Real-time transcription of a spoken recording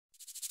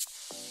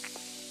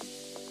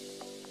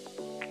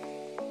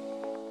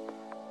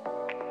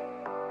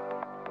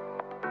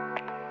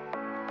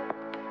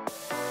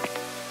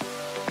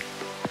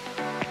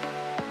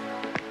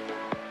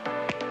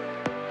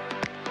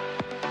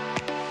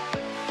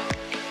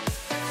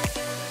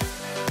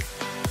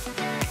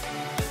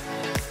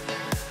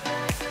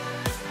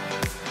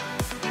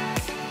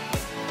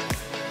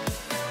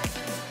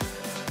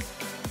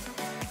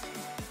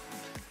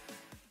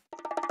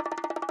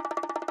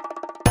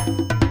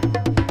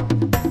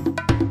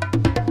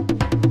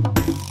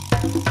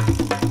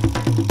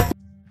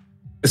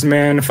Listen,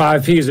 man, the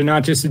 5 Ps are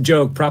not just a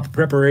joke. Proper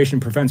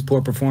preparation prevents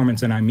poor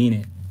performance, and I mean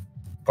it.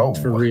 Oh, it's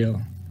for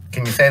real.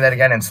 Can you say that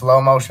again in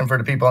slow motion for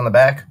the people in the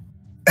back?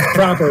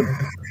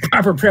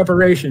 Proper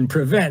preparation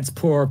prevents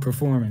poor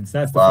performance.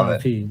 That's the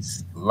 5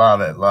 Ps.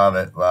 Love it, love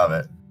it, love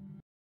it.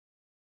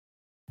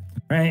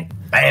 Right?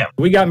 Bam.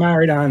 We got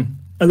married on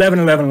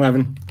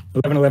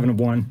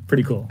 11/11/11,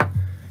 pretty cool.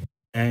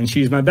 And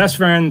she's my best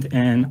friend,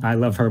 and I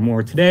love her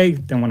more today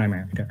than when I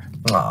married her.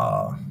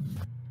 Aww.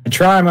 I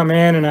try, my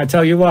man, and I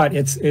tell you what,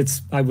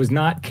 I was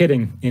not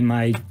kidding in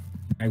my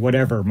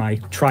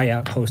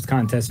tryout post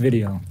contest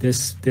video.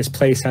 This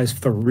place has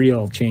for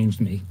real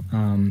changed me.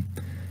 New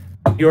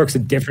York's a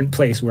different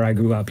place where I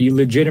grew up. You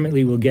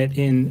legitimately will get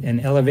in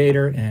an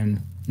elevator and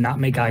not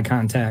make eye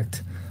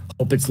contact.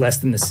 Hope it's less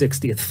than the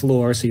 60th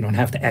floor so you don't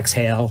have to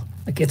exhale.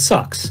 Like, it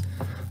sucks.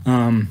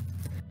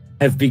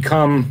 I've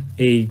become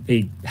a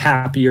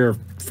happier,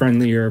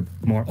 friendlier,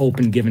 more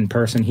open, given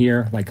person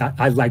here. Like,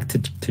 I like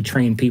to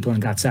train people and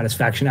got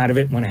satisfaction out of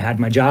it when I had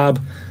my job.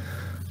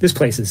 This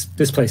place is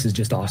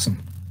just awesome.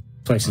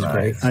 This place is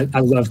great. I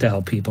love to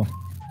help people.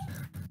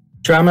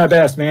 Try my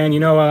best, man. You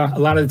know, a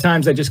lot of the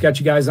times I just got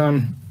you guys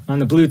on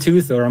the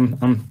Bluetooth, or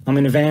I'm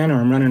in a van, or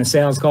I'm running a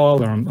sales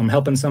call, or I'm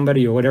helping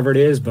somebody, or whatever it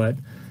is. But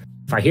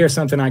if I hear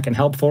something I can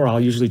help for,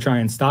 I'll usually try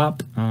and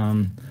stop.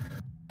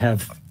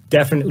 Have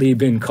definitely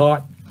been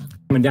caught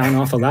coming down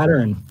off a ladder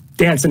and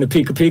dancing to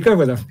Pika Pika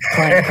with a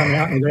client coming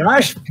out in the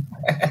garage.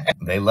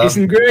 They love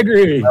Jason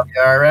Gregory. Love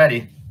you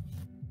already.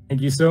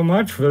 Thank you so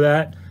much for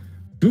that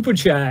super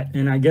chat.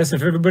 And I guess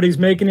if everybody's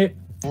making it,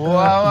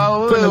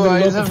 wow,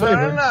 is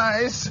very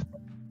nice.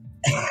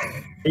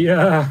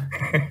 Yeah,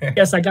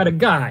 yes, I got a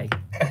guy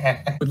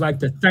would like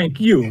to thank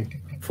you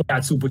for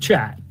that super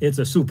chat. It's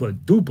a super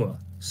duper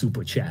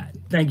super chat.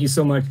 Thank you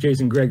so much,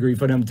 Jason Gregory,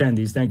 for them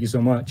attendees. Thank you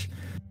so much.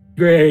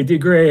 Great,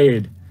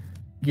 degrade.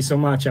 Thank you so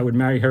much. I would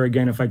marry her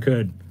again if I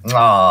could.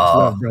 Aww.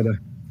 Love, brother.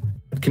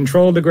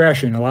 Controlled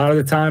aggression. A lot of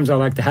the times I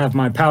like to have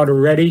my powder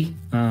ready.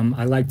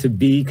 I like to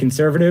be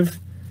conservative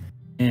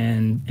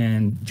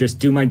and just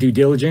do my due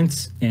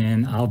diligence,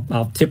 and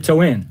I'll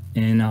tiptoe in,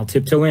 and I'll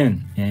tiptoe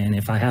in. And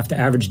if I have to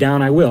average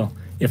down, I will.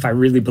 If I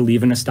really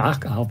believe in a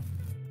stock, I'll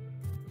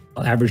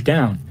average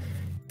down.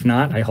 If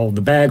not, I hold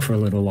the bag for a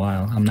little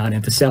while. I'm not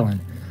into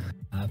selling.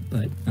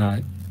 But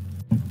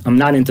I'm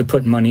not into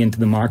putting money into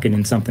the market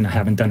in something I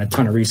haven't done a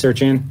ton of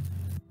research in.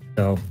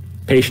 So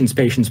patience,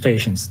 patience,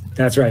 patience.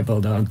 That's right,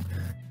 Bulldog.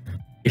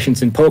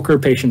 Patience in poker,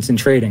 patience in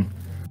trading.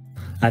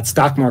 That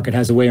stock market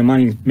has a way of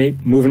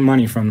moving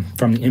money from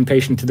the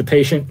impatient to the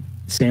patient.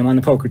 Same on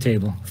the poker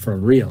table, for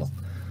real.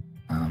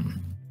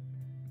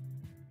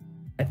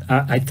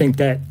 I think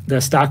that the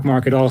stock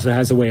market also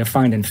has a way of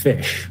finding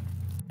fish.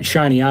 A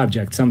shiny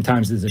object,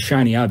 sometimes there's a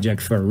shiny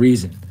object for a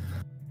reason.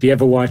 If you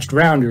ever watched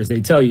Rounders,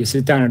 they tell you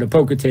sit down at a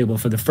poker table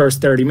for the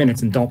first 30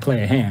 minutes and don't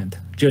play a hand.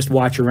 Just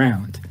watch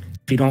around.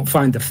 If you don't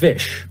find the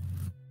fish,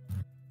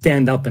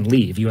 stand up and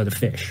leave. You are the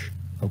fish,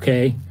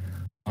 okay?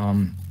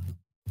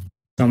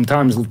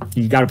 Sometimes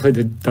you got to play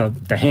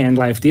the hand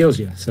life deals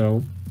you.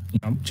 So, you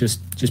know,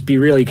 just be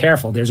really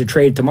careful. There's a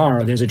trade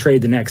tomorrow. There's a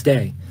trade the next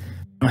day. You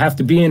don't have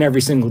to be in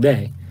every single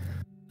day.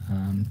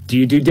 Do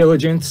you due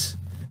diligence?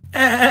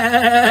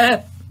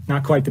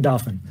 Not quite the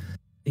dolphin.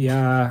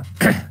 Yeah.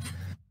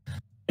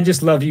 I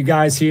just love you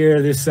guys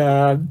here.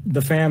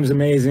 The fam's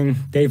amazing.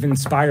 They've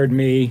inspired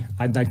me.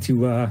 I'd like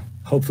to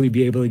hopefully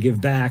be able to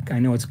give back. I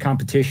know it's a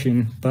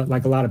competition, but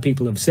like a lot of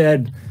people have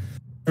said,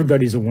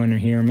 everybody's a winner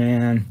here,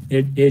 man.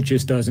 It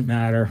just doesn't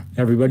matter.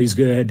 Everybody's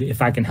good.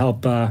 If I can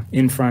help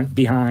in front,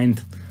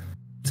 behind,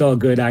 it's all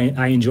good.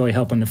 I enjoy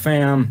helping the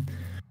fam.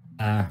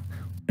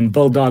 When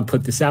Bulldog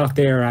put this out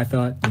there, I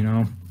thought, you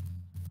know,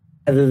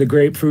 gather the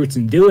grapefruits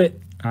and do it.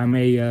 I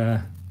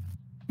may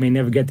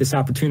never get this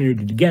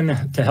opportunity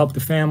again to help the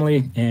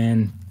family.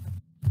 And,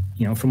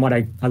 you know, from what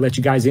I let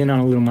you guys in on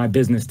a little of my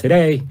business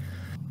today,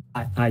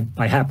 I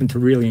happen to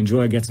really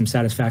enjoy, get some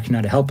satisfaction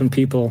out of helping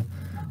people.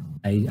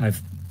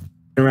 I've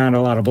been around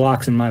a lot of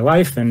blocks in my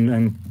life,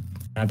 and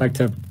I'd like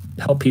to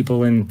help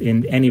people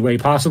in any way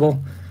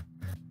possible.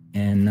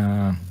 And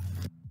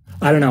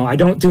I don't know, I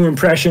don't do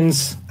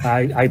impressions.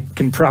 I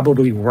can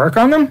probably work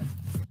on them,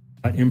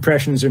 but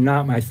impressions are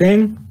not my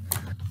thing.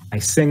 My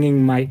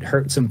singing might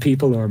hurt some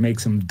people or make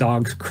some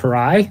dogs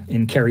cry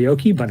in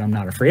karaoke, but I'm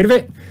not afraid of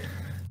it.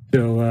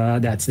 So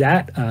that's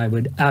that. I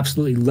would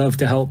absolutely love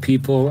to help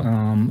people.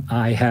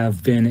 I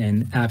have been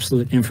an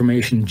absolute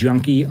information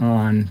junkie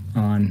on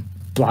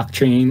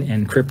blockchain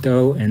and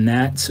crypto and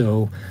that.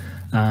 So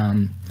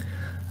I've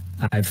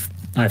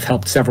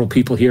helped several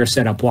people here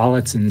set up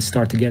wallets and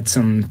start to get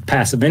some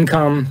passive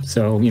income.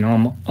 So, you know,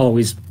 I'm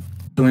always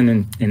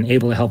willing and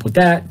able to help with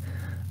that.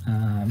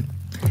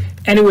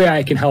 Any way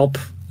I can help,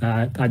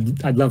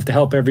 I'd love to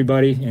help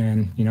everybody.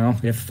 And, you know,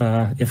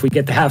 if we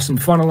get to have some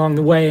fun along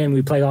the way and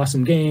we play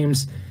awesome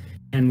games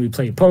and we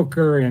play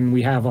poker and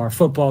we have our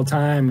football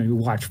time and we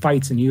watch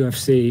fights in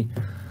UFC,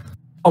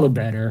 all the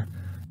better.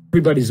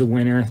 Everybody's a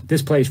winner.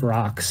 This place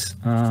rocks.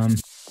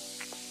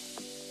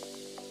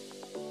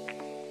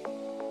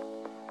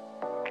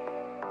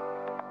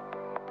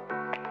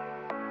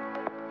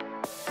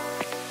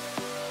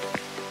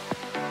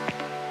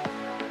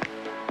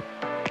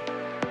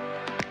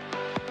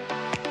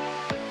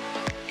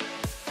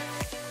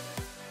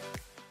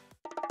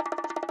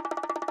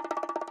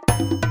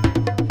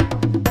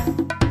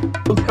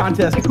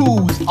 contest.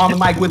 Who's on the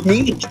mic with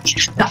me?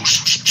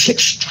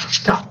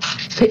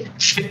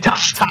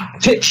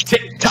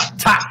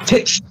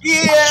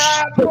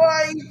 Yeah,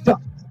 boy.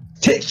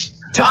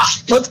 Tick-tock.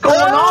 What's going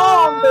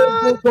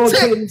on?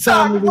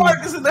 Tick-tock.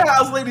 Marcus in the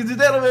house, ladies and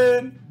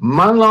gentlemen.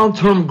 My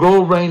long-term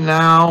goal right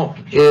now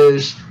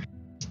is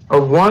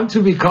one,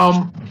 to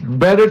become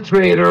better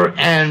trader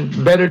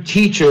and better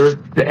teacher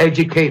to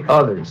educate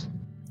others.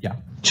 Yeah.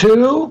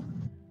 Two,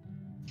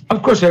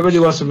 of course, everybody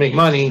wants to make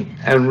money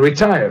and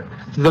retire.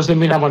 It doesn't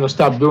mean I'm going to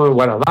stop doing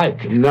what I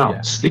like. No,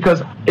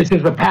 because it's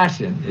just a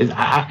passion.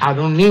 I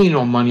don't need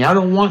no money. I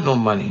don't want no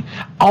money.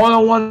 All I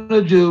want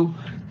to do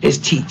is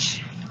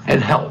teach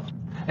and help.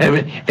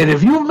 And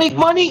if you make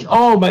money,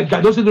 oh my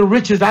God, those are the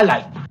riches I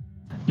like.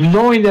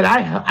 Knowing that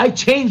I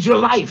changed your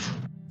life.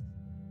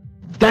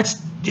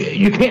 That's,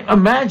 you can't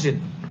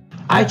imagine.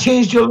 I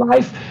changed your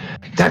life.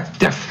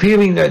 That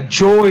feeling, that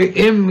joy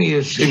in me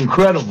is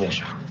incredible.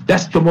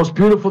 That's the most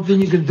beautiful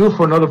thing you can do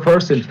for another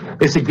person,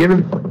 is to give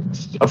him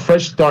a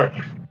fresh start.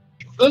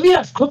 Yeah,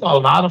 I've cooked a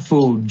lot of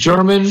food.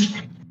 German,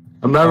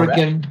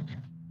 American,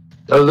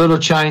 a little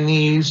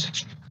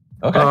Chinese,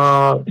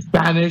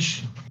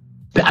 Spanish.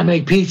 I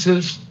make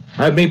pizzas.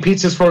 I've made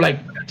pizzas for like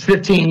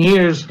 15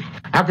 years.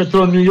 I could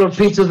throw New York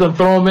pizzas and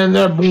throw them in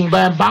there. Boom,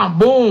 bam, bam,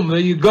 boom. There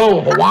you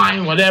go.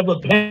 Hawaiian, whatever,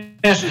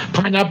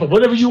 pineapple,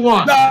 whatever you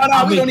want.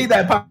 No, we don't need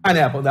that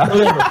pineapple. No.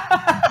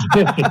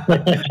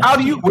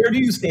 Where do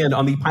you stand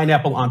on the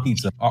pineapple on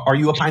pizza? Are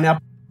you a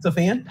pineapple pizza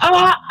fan?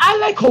 I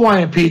like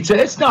Hawaiian pizza.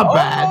 It's not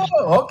bad.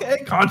 Oh,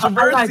 okay.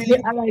 Controversy.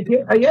 I like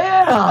it.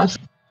 Yeah.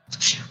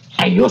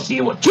 And you'll see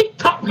what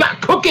TikTok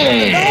got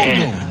cooking.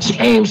 Some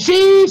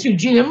AMC, some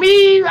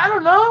GME, I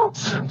don't know.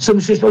 A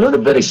little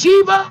bit of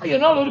Shiba, a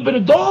little bit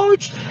of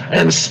Doge,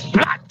 and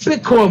splat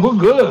Bitcoin. We're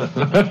good.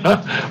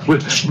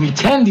 With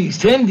tendies.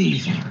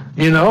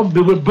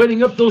 We're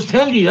breading up those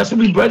tendies. That's what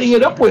we're breading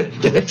it up with.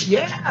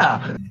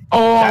 Yeah.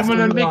 Oh, I'm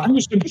going to make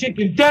you some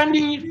chicken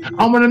tendies.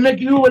 I'm going to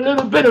make you a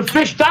little bit of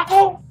fish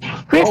taco.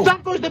 Fish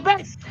taco is the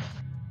best.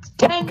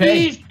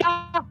 Tendies,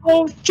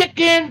 tacos,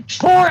 chicken,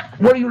 pork.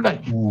 What do you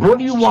like? What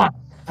do you want?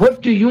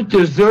 What do you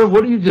deserve?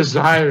 What do you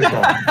desire?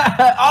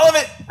 All of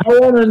it. I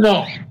want to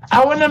know.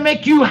 I want to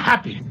make you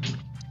happy.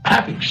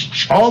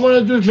 All I want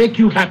to do is make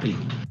you happy.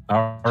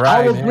 All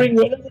right. I will bring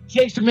whatever it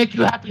takes to make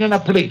you happy on a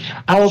plate.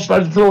 I will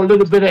throw a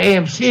little bit of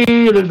AMC,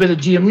 a little bit of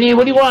GME.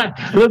 What do you want?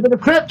 A little bit of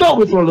crypto?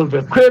 We'll throw a little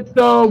bit of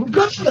crypto.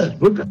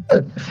 We're good.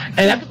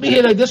 And I could be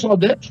here like this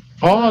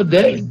all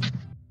day.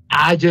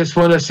 I just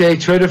want to say,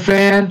 Trader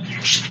fan,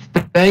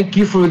 thank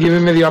you for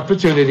giving me the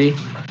opportunity.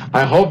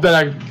 I hope that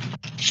I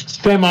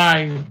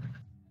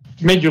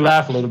made you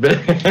laugh a little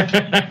bit.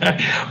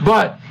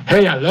 But,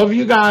 hey, I love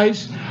you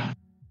guys.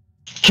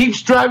 Keep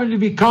striving to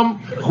become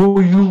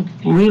who you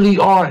really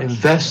are.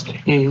 Invest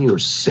in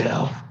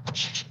yourself.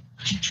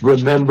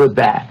 Remember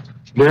that.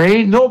 There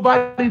ain't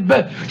nobody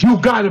better. You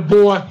got it,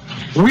 boy.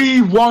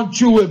 We want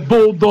you at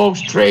Bulldog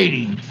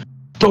Trading.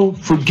 Don't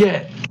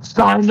forget,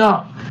 sign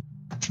up.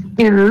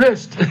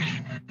 Enlist.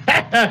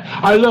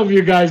 I love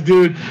you guys,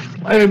 dude.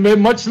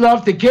 Much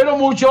love. Te quiero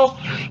mucho.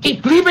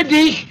 Y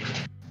liberty.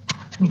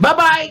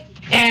 Bye-bye.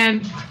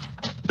 And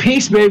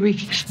peace, baby.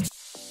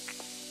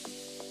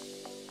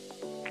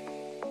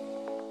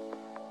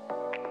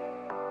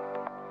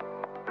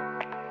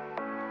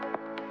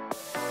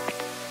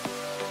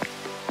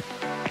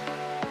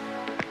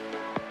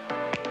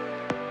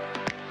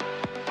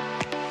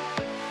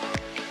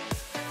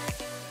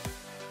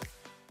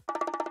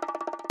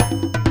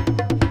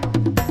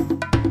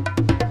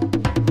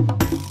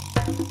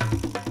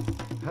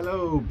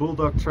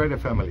 Bulldog Trading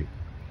Family.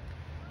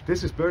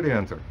 This is Birdie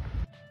Hunter.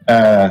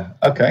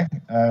 Okay.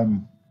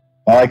 Well,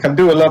 I can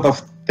do a lot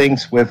of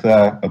things with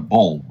a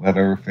ball,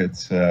 whether if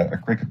it's a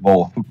cricket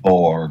ball, a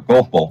football, or a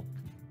golf ball,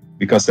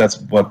 because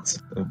that's what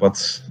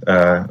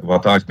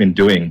I've been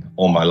doing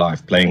all my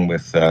life, playing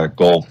with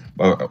golf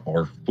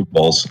or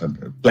footballs,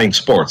 playing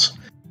sports,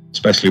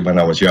 especially when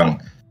I was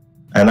young.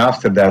 And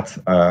after that,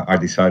 I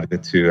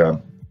decided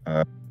to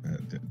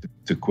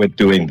quit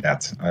doing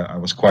that. I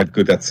was quite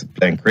good at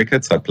playing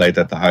cricket. I played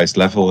at the highest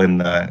level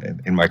in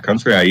my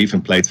country. I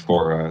even played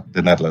for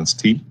the Netherlands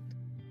team.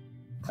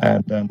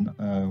 And then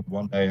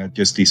one day I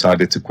just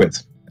decided to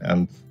quit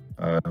and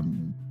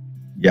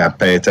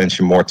pay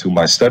attention more to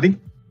my study.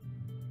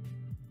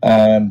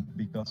 And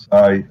because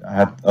I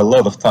had a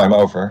lot of time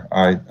over,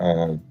 I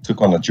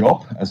took on a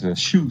job as a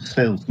shoe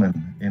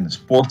salesman in a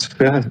sports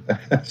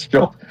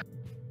shop.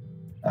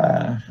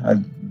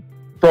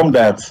 From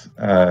that,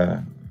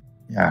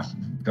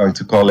 going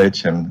to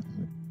college and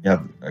had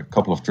a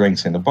couple of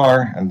drinks in the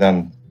bar, and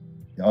then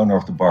the owner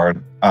of the bar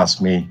asked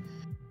me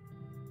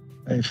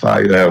if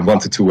I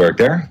wanted to work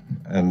there,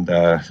 and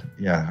I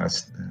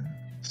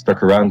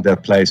stuck around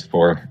that place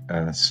for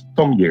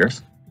some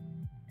years.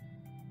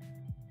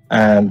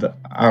 And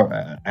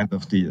end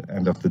of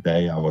the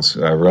day, I was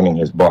running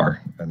his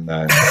bar, and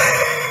I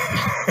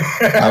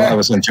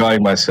was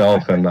enjoying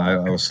myself, and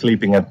I was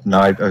sleeping at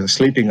night,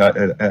 sleeping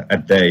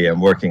at day,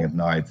 and working at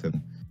night,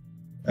 and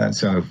And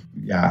so,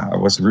 yeah, I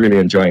was really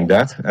enjoying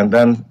that. And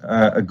then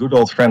a good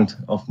old friend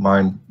of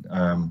mine,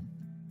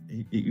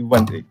 he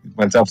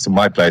went up to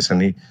my place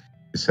and he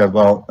said,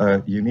 well,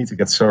 you need to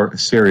get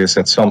serious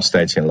at some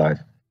stage in life.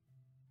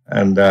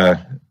 And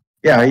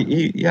yeah,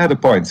 he had a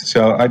point.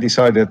 So I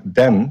decided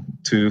then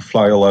to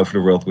fly all over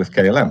the world with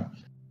KLM.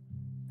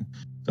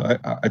 So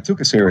I took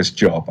a serious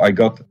job. I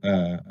got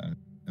a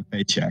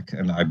paycheck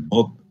and I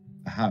bought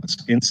a house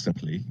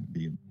instantly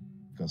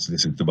because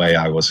this is the way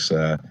I was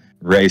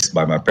raised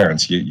by my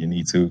parents. You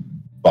need to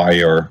buy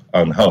your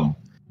own home.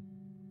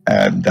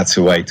 And that's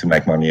a way to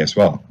make money as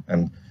well.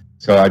 And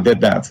so I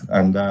did that.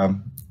 And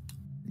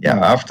yeah,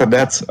 after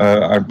that,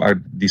 I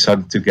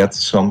decided to get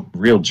some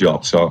real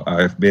jobs. So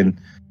I've been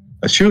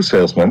a shoe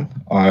salesman.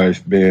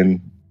 I've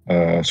been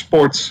a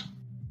sports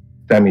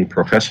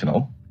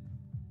semi-professional.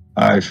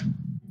 I've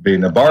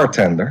been a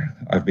bartender.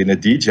 I've been a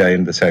DJ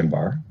in the same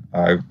bar.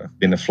 I've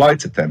been a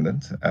flight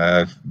attendant.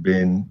 I've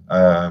been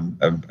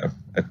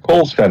a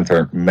call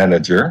center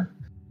manager.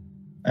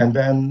 And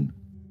then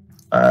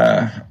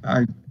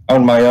I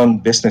own my own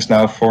business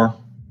now for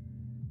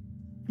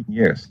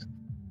years.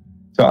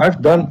 So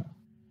I've done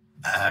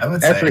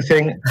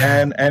everything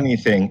and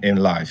anything in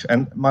life.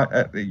 And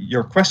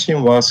your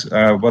question was,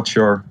 what's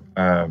your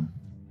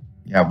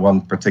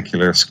one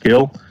particular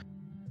skill?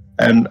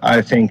 And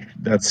I think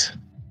that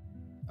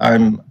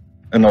I'm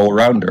an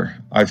all-rounder.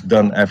 I've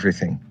done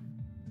everything.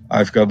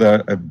 I've got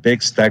a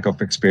big stack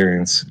of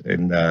experience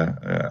in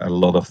a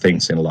lot of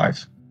things in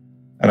life.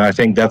 And I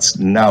think that's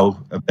now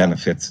a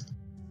benefit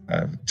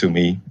to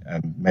me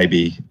and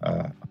maybe,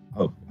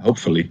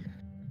 hopefully,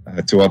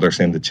 to others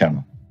in the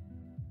channel.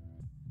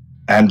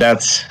 And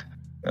that's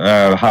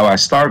how I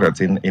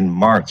started in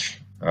March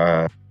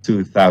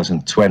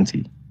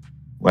 2020,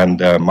 when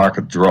the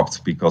market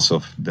dropped because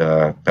of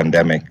the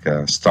pandemic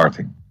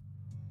starting.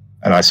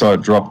 And I saw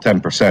it drop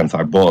 10%.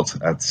 I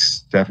bought at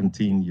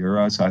 17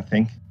 euros, I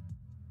think.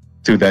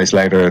 2 days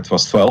later, it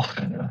was 12.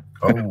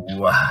 Oh,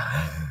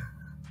 wow.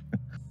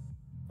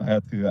 I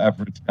had to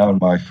average down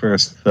my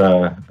first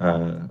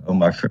on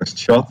my first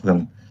shot,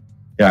 and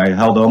yeah, I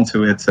held on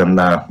to it, and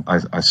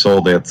I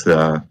sold it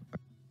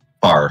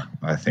par,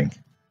 I think.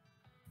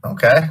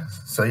 Okay,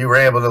 so you were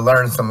able to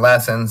learn some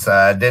lessons.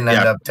 Didn't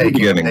end up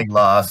taking a big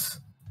loss.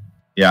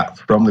 Yeah,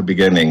 from the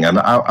beginning, and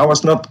I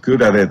was not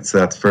good at it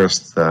at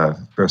first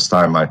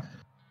time. I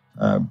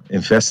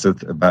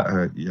invested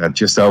about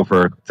just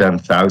over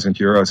 10,000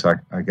 euros,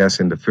 I guess,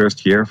 in the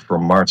first year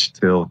from March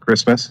till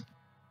Christmas.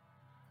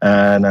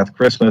 And at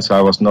Christmas,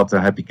 I was not a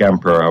happy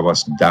camper. I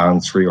was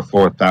down 3,000 or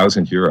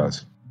 4,000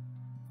 euros.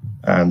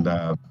 And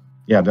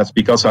yeah, that's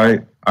because I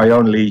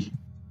only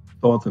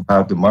thought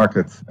about the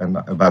market and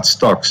about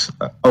stocks,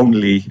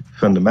 only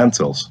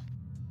fundamentals.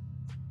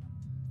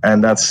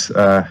 And that's,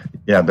 I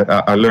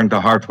learned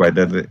the hard way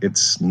that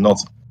it's not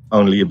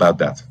only about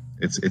that.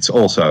 It's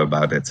also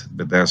about it,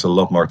 but there's a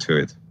lot more to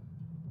it.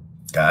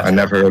 Gotcha. I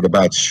never heard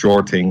about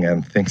shorting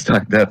and things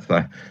like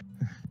that.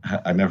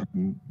 I never...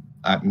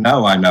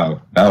 Now I know.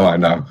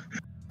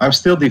 I'm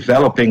still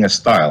developing a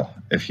style.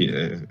 If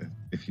you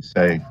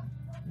say,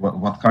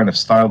 what kind of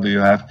style do you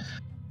have?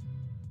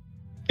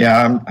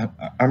 Yeah,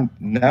 I'm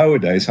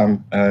nowadays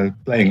I'm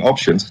playing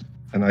options,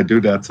 and I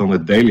do that on a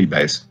daily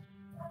basis.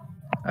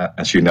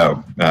 As you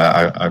know,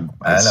 I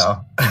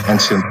know.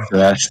 mentioned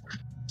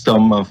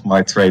some of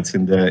my trades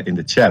in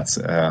the chat,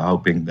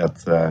 hoping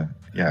that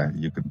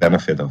you could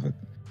benefit of it.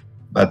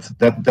 But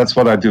that's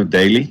what I do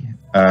daily.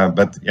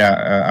 But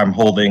yeah, I'm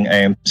holding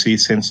AMC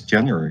since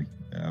January,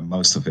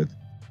 most of it.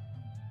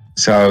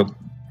 So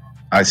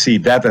I see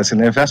that as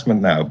an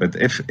investment now. But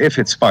if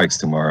it spikes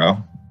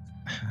tomorrow,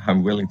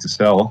 I'm willing to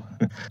sell,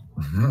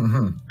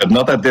 but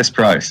not at this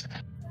price.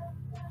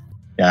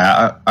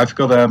 Yeah, I've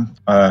got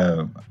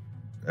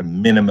a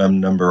minimum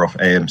number of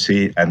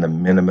AMC and a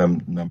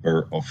minimum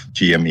number of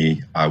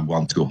GME I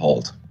want to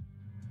hold.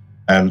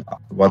 And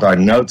what I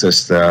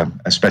noticed,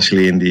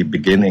 especially in the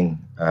beginning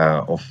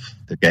of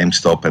the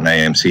GameStop and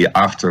AMC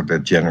after the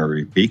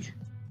January peak,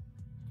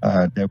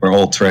 they were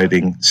all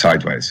trading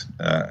sideways.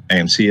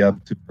 AMC up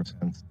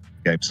 2%,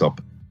 GameStop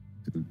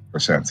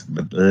 2%.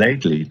 But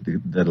lately,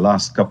 the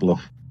last couple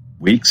of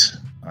weeks,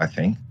 I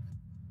think,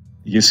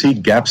 you see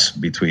gaps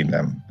between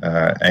them.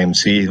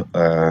 AMC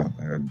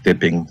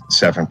dipping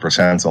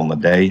 7% on the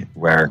day,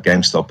 where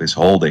GameStop is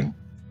holding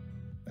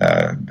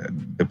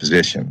the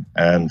position.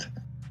 And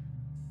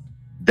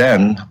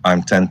then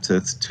I'm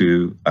tempted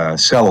to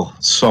sell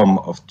some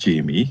of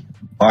GME,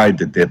 buy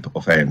the dip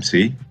of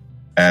AMC,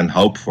 and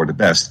hope for the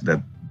best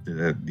that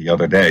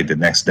the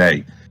next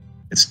day,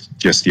 it's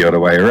just the other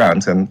way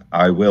around, and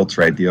I will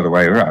trade the other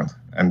way around.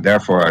 And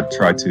therefore, I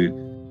try to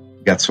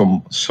get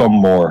some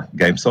more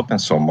GameStop and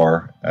some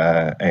more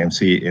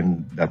AMC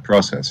in that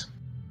process.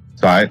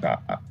 So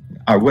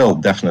I will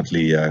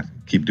definitely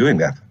keep doing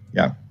that.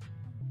 Yeah.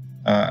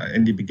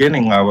 In the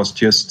beginning, I was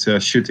just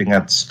shooting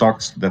at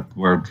stocks that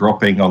were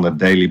dropping on a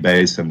daily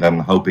basis and then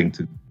hoping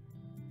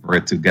for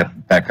it to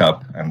get back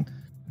up.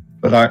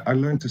 But I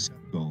learned to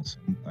goals,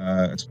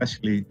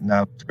 especially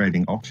now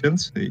trading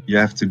options. You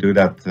have to do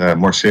that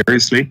more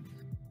seriously.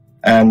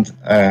 And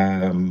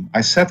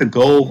I set a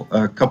goal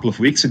a couple of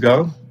weeks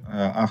ago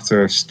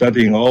after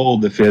studying all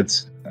the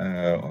vids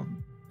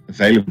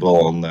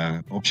available on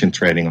option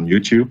trading on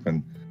YouTube.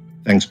 And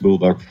thanks,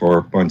 Bulldog,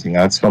 for pointing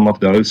out some of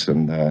those.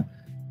 And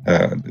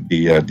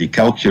the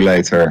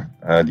calculator,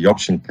 the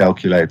option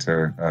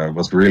calculator,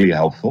 was really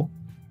helpful.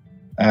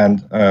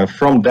 And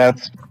from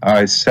that,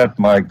 I set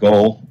my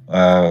goal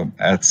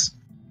at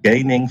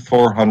gaining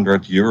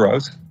 400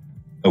 euros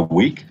a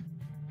week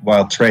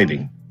while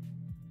trading,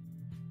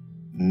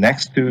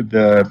 next to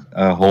the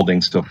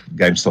holdings of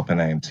GameStop and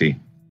AMT.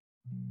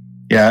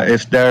 Yeah,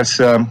 if there's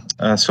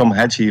some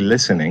hedgy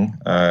listening,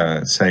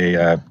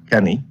 say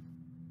Kenny,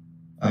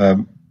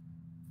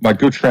 my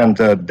good friend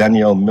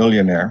Daniel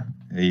Millionaire,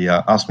 he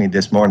asked me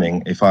this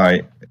morning if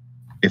I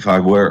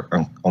were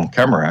on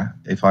camera,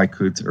 if I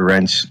could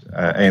arrange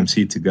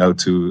AMC to go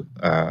to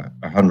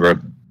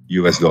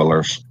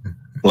 $100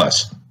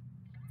 plus.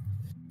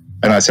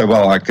 And I said,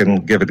 well, I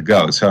can give it a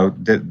go. So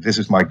this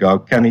is my go.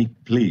 Kenny,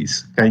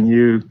 please, can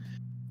you,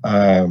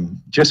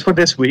 just for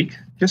this week,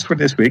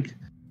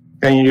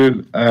 can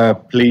you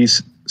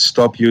please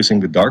stop using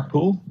the dark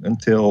pool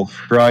until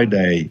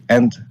Friday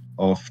end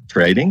of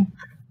trading?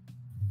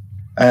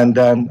 And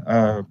then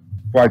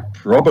quite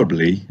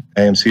probably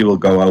AMC will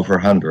go over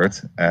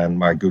 100 and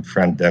my good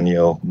friend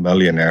Daniel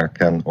Millionaire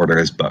can order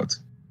his boat.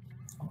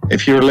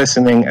 If you're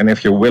listening and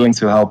if you're willing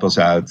to help us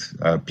out,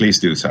 please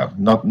do so.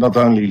 Not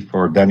only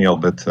for Daniel,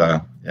 but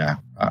yeah,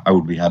 I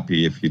would be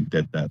happy if you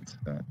did that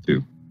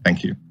too.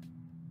 Thank you.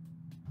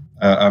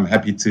 I'm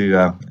happy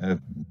to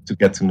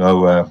get to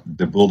know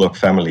the Bulldog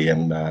family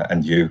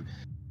and you,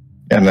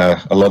 and a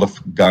lot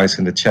of guys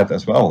in the chat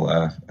as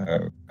well.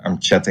 I'm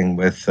chatting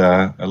with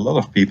a lot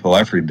of people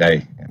every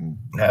day, and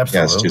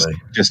absolutely, yeah,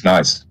 it's just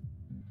nice.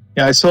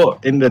 Yeah, I saw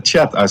in the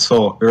chat. I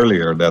saw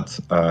earlier that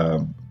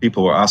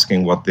people were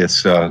asking what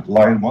this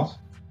line was.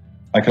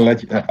 I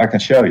can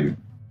show you.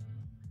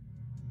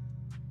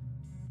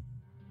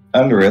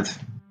 Under it,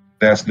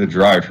 there's the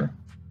driver.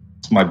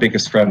 It's my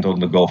biggest friend on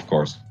the golf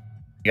course.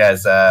 You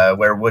guys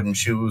wear wooden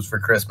shoes for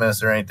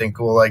Christmas or anything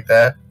cool like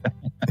that?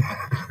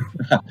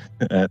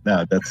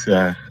 No, that's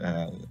a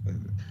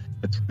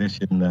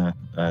tradition.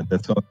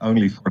 That's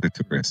only for the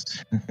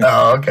tourists.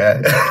 Oh,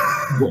 okay.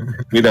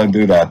 We don't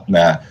do that.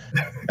 Nah.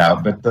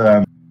 But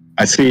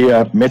I see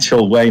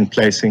Mitchell Wayne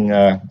placing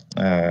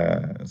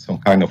some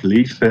kind of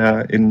leaf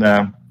in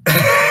the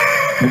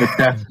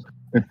chat.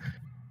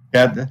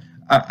 Yeah.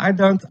 I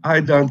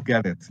don't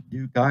get it.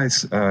 You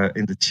guys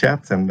in the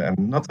chat and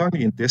not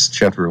only in this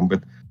chat room,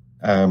 but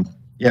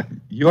yeah,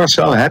 you are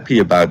so happy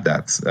about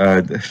that.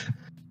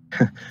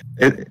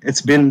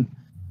 It's been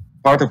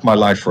part of my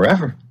life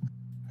forever.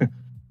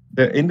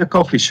 In the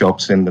coffee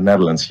shops in the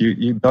Netherlands,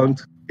 you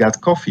don't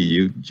get coffee.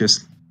 You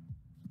just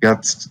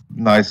get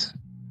nice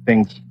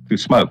things to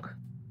smoke,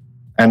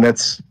 and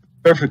that's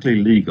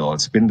perfectly legal.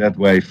 It's been that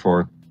way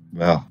for,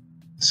 well,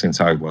 since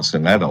I was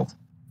an adult.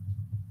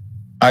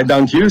 I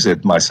don't use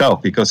it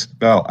myself because,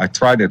 well, I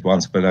tried it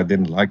once, but I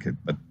didn't like it.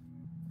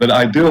 But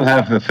I do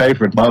have a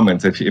favorite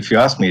moment. If you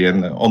ask me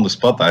on the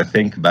spot, I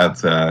think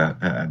about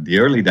the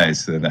early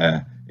days.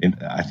 I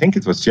think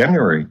it was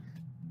January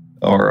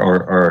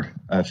or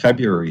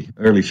February,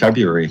 early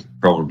February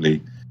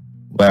probably,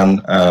 when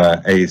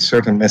a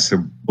certain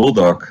Mr.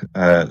 Bulldog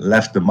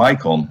left the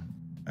mic on,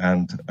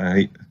 and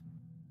he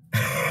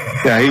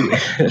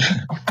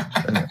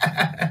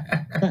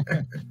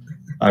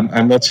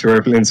I'm not sure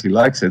if Lindsay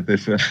likes it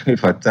if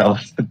I tell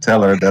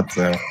her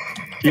that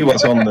she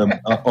was on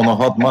a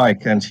hot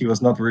mic and she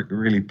was not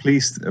really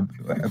pleased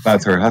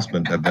about her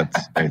husband at that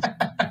stage,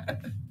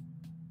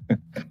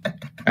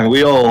 and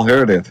we all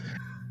heard it.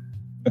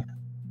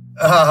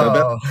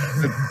 Oh.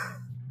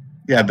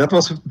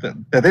 So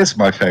that is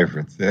my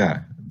favorite.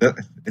 Yeah,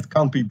 it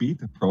can't be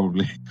beaten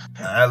probably.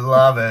 I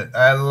love it.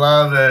 I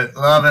love it.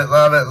 Love it.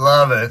 Love it.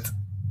 Love it.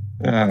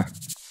 Yeah.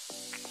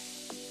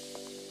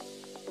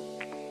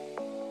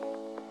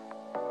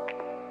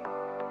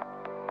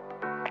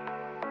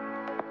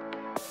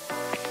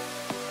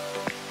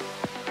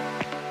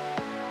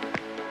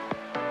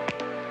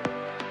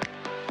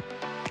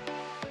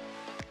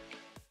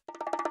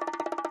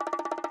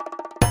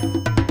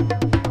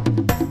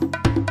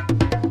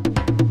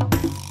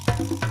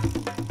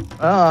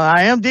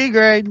 I am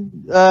D-grade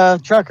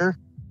trucker.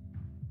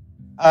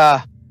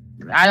 I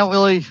don't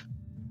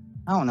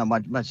know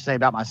much to say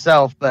about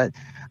myself, but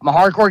I'm a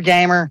hardcore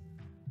gamer.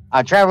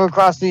 I travel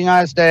across the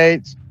United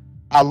States.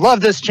 I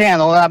love this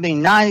channel. I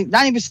mean,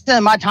 90%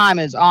 of my time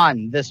is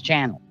on this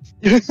channel.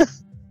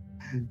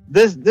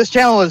 This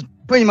channel is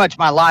pretty much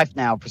my life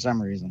now for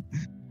some reason.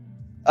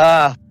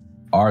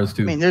 Ours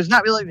too. I mean, there's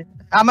not really.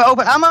 I'm an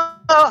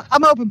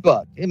open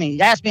book. I mean,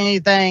 you ask me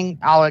anything,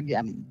 I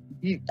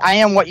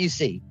am what you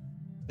see.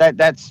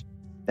 That's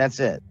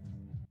it.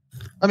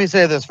 Let me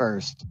say this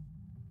first.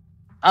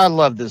 I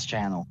love this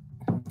channel.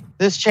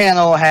 This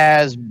channel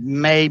has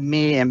made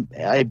me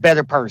a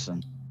better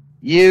person.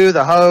 You,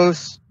 the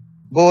host,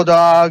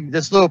 Bulldog,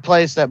 this little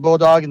place that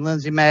Bulldog and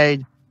Lindsay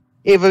made.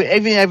 Even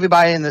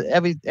everybody in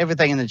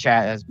everything in the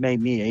chat has made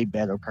me a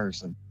better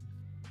person.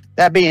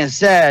 That being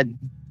said,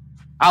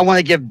 I want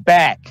to give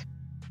back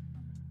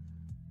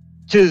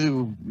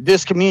to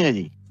this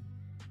community.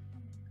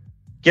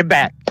 Give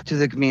back to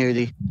the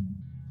community.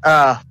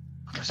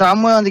 So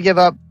I'm willing to give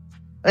up,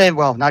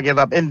 not give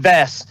up,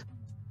 invest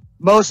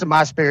most of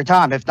my spare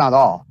time, if not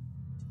all,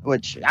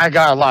 which I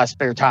got a lot of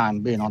spare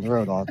time being on the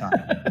road all the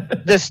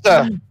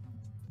time.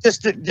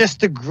 just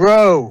to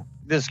grow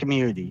this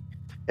community.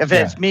 If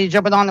it's me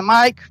jumping on the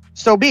mic,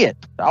 so be it.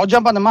 I'll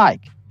jump on the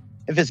mic.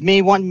 If it's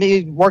me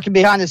working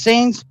behind the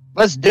scenes,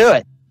 let's do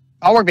it.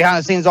 I'll work behind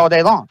the scenes all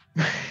day long.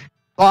 As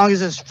long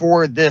as it's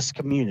for this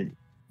community.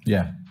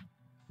 Yeah.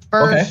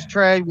 First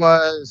trade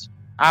was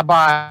I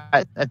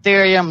bought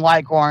Ethereum,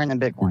 Litecoin,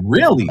 and Bitcoin.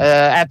 Really?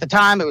 At the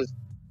time, it was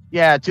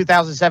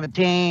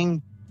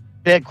 2017.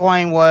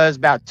 Bitcoin was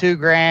about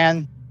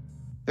 $2,000,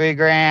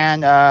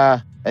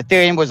 $3,000.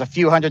 Ethereum was a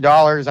few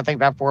 $100s, I think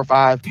about $4 or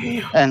 $5.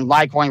 Damn. And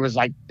Litecoin was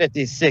like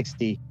 50,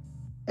 60.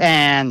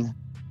 And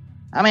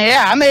I mean,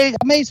 I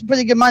made some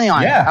pretty good money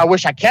on it. I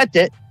wish I kept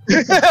it.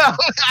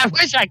 I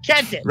wish I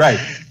kept it. Right.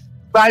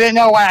 But I didn't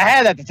know what I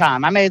had at the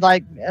time. I made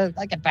like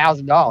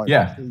 $1,000.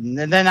 Yeah. And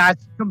then I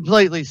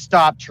completely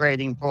stopped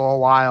trading for a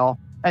while.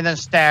 And then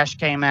Stash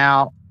came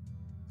out.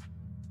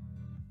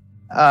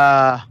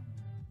 I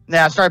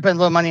started putting a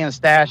little money in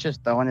Stash,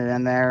 just throwing it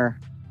in there.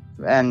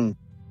 And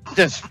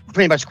just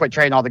pretty much quit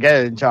trading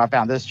altogether until I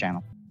found this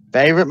channel.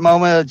 Favorite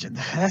moment?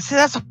 That's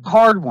a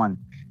hard one.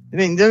 I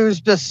mean, there's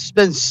just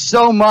been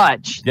so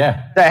much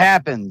that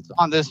happens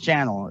on this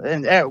channel.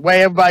 And the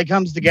way everybody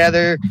comes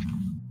together, I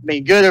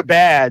mean, good or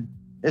bad,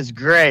 is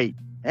great.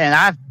 And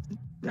I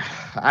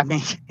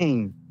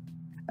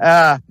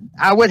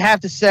would have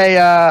to say,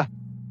 I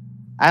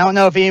don't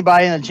know if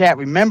anybody in the chat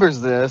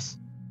remembers this,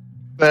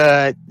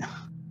 but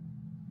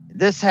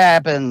this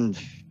happened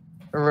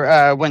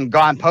when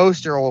Gone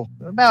Postal,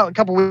 about a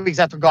couple weeks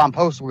after Gone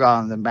Postal got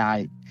on the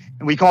night,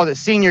 and we called it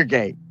Senior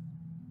Gate.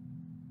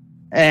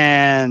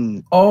 And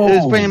it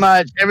was pretty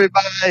much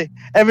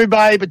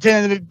everybody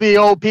pretending to be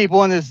old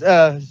people in this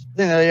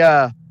in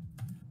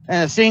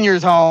a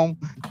senior's home.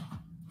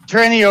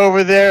 Trini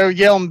over there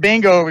yelling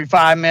bingo every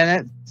 5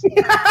 minutes.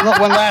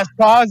 One last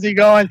pause, he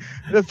going,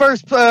 the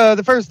first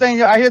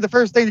thing I hear, the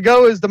first thing to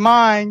go is the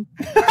mine.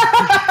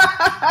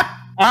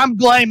 I'm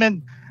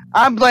blaming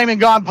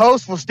Gone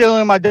Post for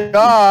stealing my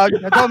dog.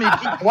 I told me to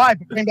keep my wife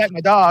and bring back my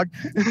dog.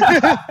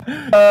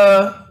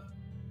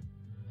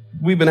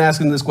 We've been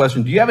asking this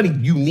question. Do you have any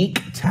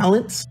unique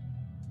talents?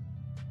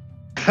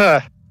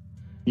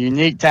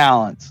 Unique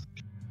talents.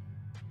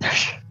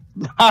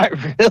 Not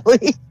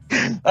really.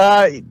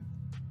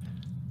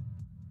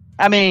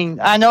 I mean,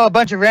 I know a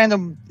bunch of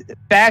random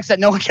facts that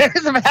no one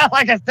cares about,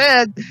 like I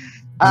said.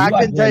 I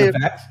couldn't tell you.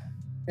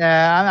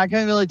 Yeah, I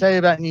couldn't really tell you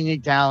about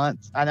unique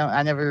talents.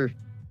 I never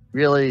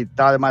really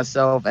thought of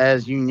myself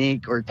as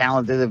unique or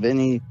talented of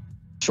any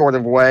sort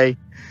of way.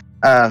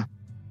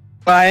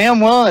 But I am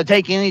willing to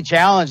take any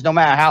challenge, no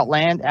matter how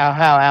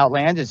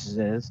outlandish it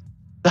is.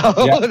 So,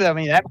 I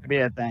mean, that would be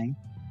a thing.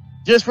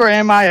 Just for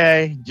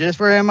MIA.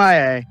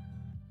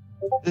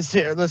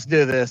 Let's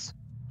do this.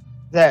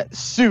 That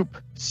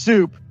super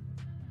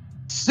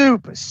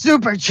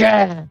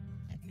chat.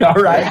 All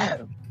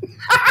right.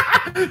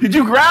 Did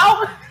you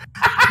growl?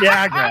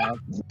 Yeah, I growled.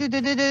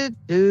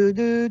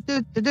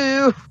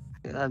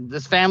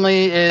 This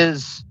family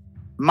is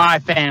my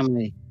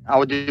family. I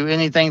would do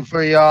anything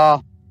for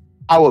y'all.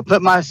 I would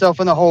put myself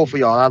in the hole for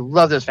y'all. I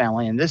love this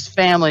family, and this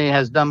family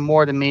has done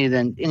more to me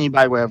than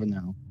anybody will ever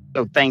know.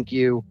 So thank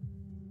you.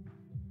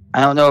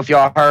 I don't know if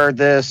y'all heard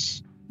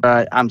this,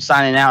 but I'm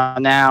signing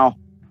out now.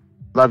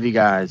 Love you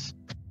guys.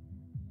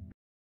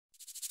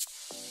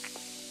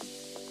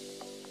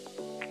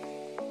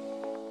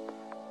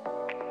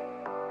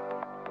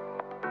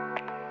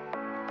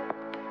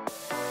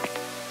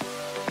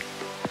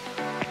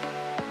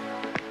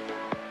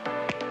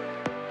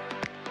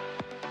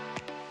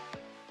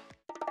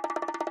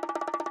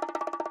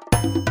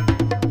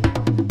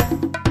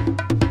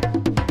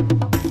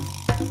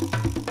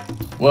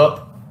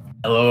 Well,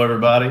 hello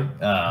everybody.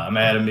 I'm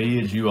Adam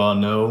E. As you all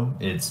know,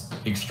 it's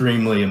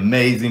extremely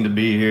amazing to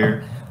be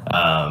here.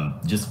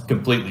 Just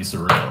completely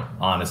surreal,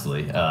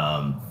 honestly.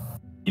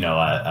 You know,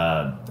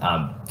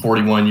 I'm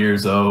 41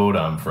 years old.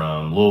 I'm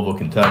from Louisville,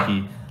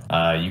 Kentucky.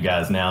 You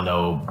guys now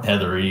know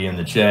Heather E. in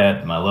the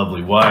chat, my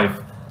lovely wife.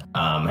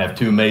 Have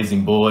two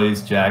amazing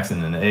boys,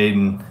 Jackson and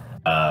Aiden.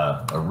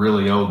 A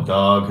really old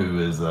dog who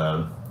is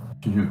a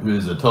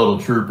total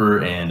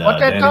trooper, and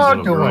Danny's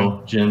little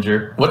girl,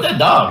 Ginger. What that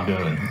dog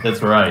doing?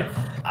 That's right.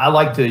 I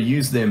like to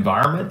use the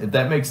environment, if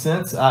that makes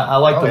sense. I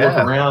like to look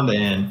around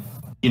and,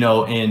 you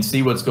know, and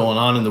see what's going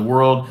on in the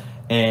world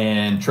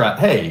and try,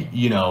 hey,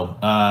 you know,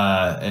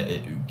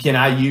 can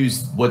I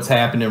use what's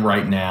happening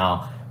right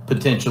now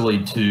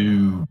potentially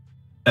to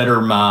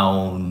better my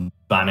own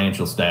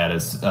financial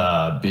status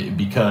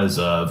because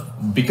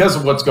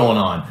of what's going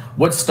on.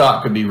 What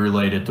stock could be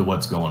related to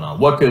what's going on?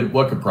 What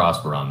could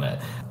prosper on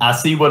that? I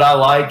see what I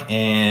like,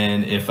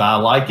 and if I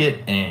like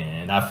it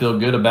and I feel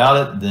good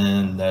about it,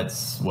 then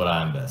that's what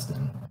I invest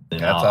in.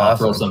 Then I'll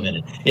throw something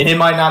in it. And it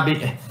might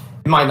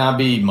not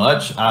be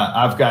much.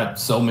 I've got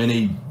so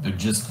many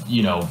just,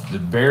 you know,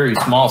 very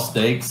small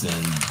stakes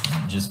and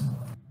just,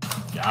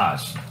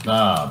 gosh,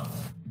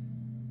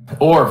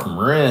 Or from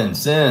Ren,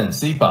 Sin,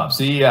 CPOP,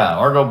 CEI,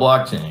 Argo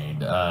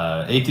Blockchain,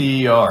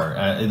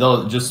 ATER,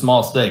 those just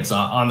small stakes.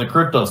 On the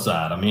crypto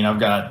side, I mean, I've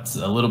got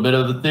a little bit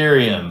of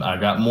Ethereum. I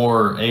got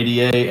more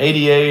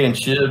ADA and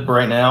SHIB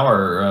right now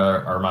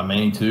are my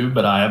main two,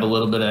 but I have a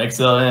little bit of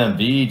XLM,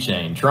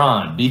 VeChain,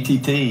 Tron,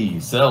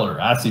 BTT, Seller,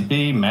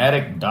 ICP,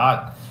 Matic,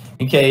 DOT,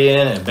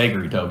 NKN, and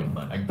Bakery Token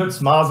Fund. I can put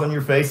smiles on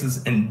your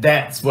faces, and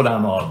that's what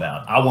I'm all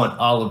about. I want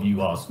all of you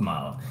all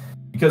smiling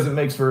because it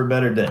makes for a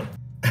better day.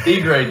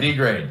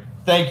 D-grade.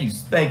 Thank you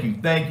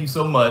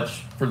so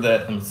much for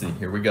that. Let's see,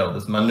 here we go.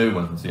 This is my new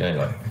one. Let's see,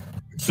 anyway.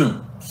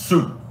 Soup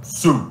chat.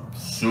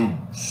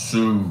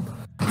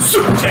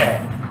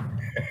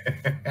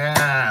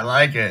 I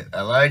like it.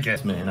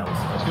 Man, I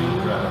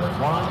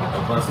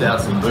bust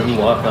out some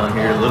moonwalk on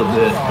here a little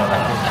bit.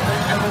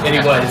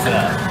 Anyways,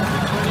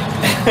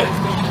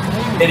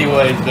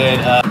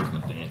 man.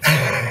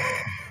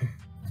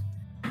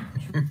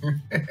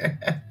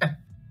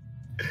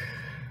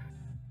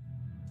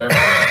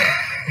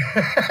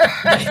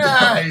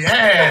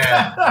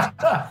 Yeah.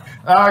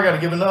 I gotta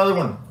give another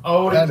one.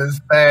 Oh, that is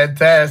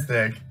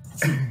fantastic.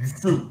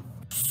 Soup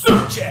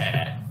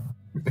chat.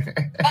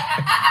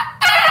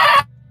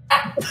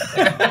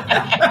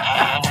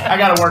 I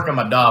gotta work on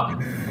my dop.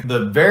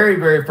 The very,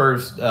 very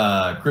first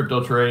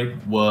crypto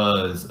trade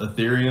was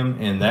Ethereum,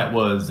 and that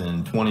was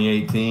in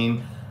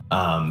 2018.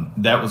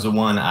 That was the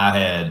one I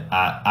had.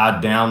 I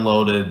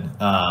downloaded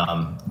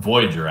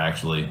Voyager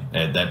actually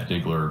at that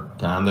particular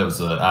time. That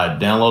was I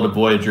downloaded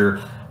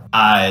Voyager.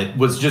 I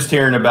was just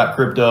hearing about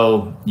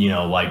crypto, you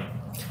know, like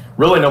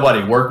really nobody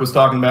at work was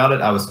talking about it.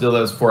 That was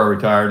before I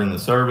retired in the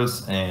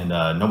service, and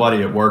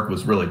nobody at work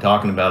was really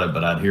talking about it,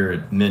 but I'd hear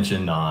it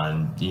mentioned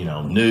on, you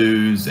know,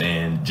 news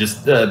and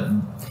just,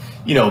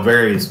 you know,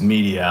 various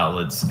media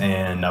outlets.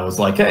 And I was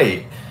like,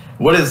 hey,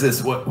 what is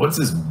this? What's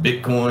this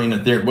Bitcoin?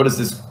 Ethereum? What is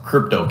this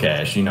crypto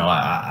cash? You know,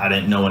 I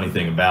didn't know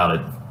anything about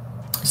it.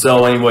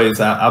 So anyways,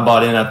 I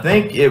bought in. I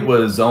think it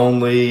was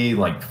only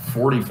like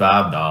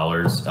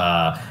 $45.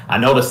 I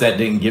noticed that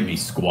didn't get me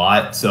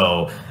squat,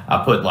 so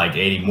I put like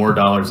 $80 more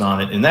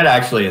on it. And that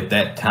actually at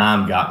that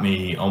time got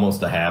me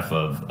almost a half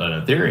of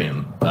an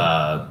Ethereum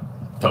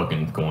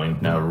token coin,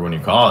 however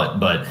you call it.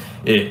 But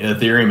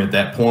Ethereum at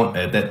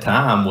that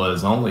time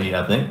was only,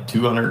 I think,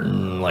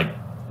 $215,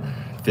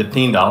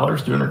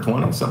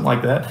 220, something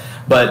like that.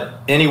 But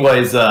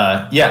anyways,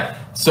 yeah.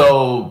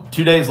 So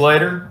 2 days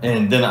later,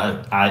 and then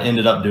I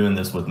ended up doing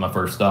this with my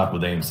first stock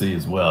with AMC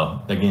as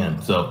well.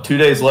 Again, so 2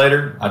 days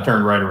later, I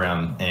turned right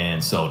around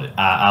and sold it.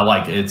 I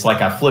like it. It's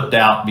like I flipped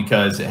out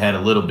because it had a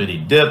little bitty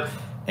dip,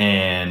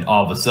 and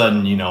all of a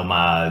sudden, you know,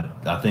 I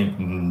think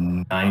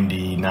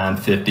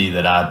 99.50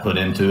 that I put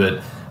into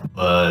it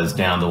was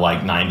down to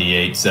like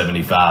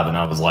 98.75, and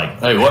I was like,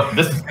 hey, what?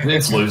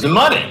 It's losing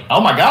money.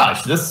 Oh my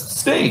gosh, this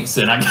stinks.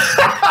 And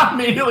I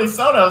immediately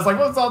sold it. I was like,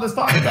 what's all this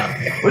talking about?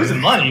 Losing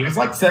money. It was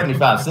like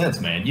 75 cents,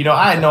 man. You know,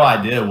 I had no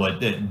idea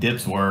what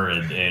dips were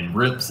and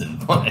rips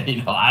and,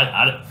 you know,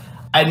 I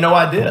had no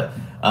idea.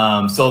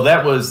 So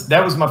that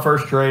was my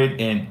first trade,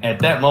 and at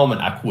that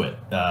moment I quit.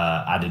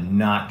 I did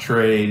not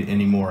trade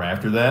anymore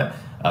after that.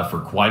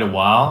 For quite a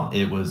while.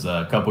 It was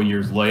a couple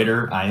years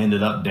later, I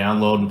ended up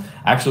downloading,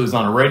 actually it was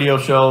on a radio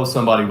show.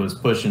 Somebody was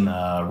pushing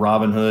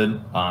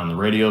Robinhood on the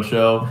radio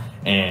show.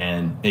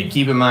 And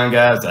keep in mind,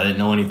 guys, I didn't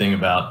know anything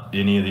about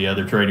any of the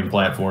other trading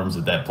platforms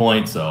at that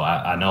point. So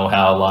I know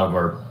how a lot of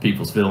our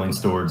people's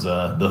feelings towards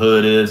the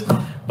hood is.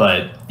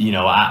 But, you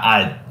know,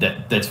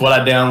 that's what I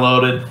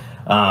downloaded.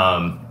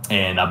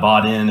 And I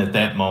bought in at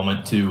that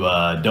moment to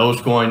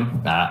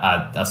Dogecoin.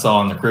 I saw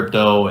on the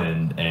crypto,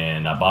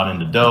 and I bought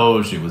into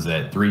Doge. It was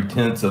at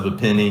 0.3 of a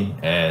penny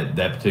at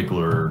that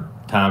particular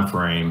time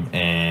frame.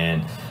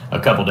 And a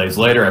couple days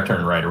later, I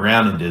turned right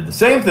around and did the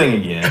same thing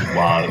again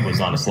while it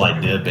was on a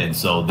slight dip. And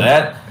so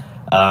that,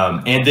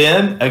 and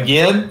then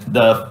again,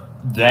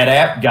 that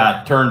app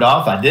got turned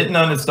off. I didn't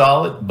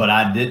uninstall it, but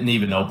I didn't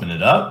even open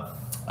it up.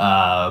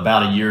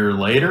 About a year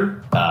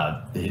later,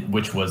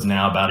 which was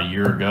now about a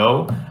year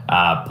ago,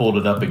 I pulled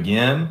it up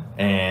again,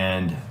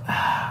 and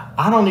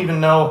I don't even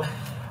know.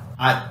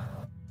 I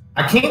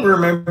can't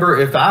remember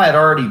if I had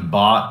already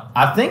bought.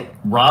 I think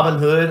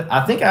Robinhood.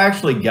 I think I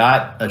actually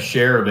got a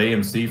share of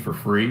AMC for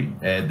free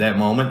at that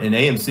moment. And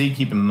AMC,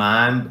 keep in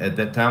mind, at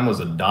that time was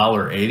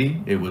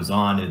 $1.80. It was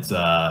on its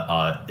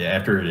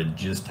after it had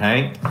just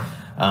tanked.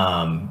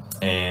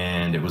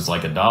 And it was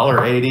like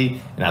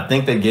 $1.80, and I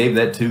think they gave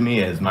that to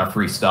me as my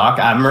free stock.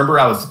 I remember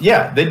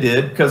they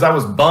did, because I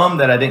was bummed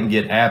that I didn't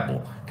get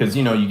Apple, because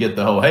you know you get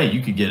the whole, hey,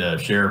 you could get a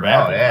share of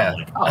Apple. I'm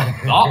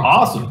like, oh,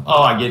 awesome.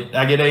 Oh, I get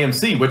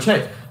AMC, which,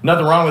 hey,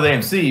 nothing wrong with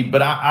AMC,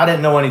 but I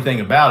didn't know anything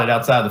about it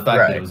outside the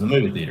fact that it was a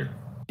movie theater,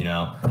 you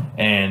know.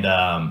 And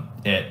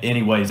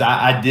anyways,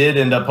 I did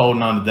end up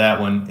holding on to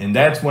that one, and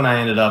that's when I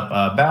ended up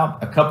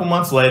about a couple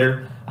months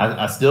later.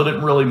 I still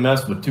didn't really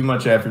mess with too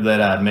much after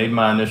that. I had made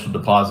my initial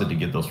deposit to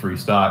get those free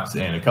stocks,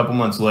 and a couple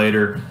months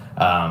later,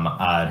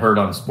 I heard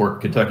on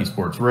Kentucky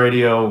Sports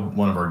Radio,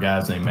 one of our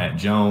guys named Matt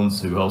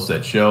Jones, who hosts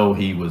that show.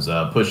 He was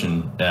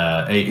pushing.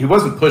 He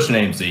wasn't pushing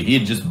AMC. He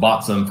had just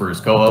bought some for his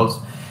co-host,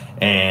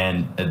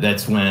 and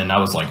that's when I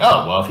was like,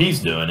 oh well, if he's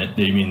doing it,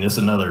 I mean, this is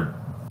another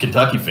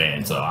Kentucky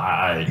fan, so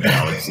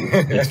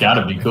it's got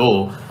to be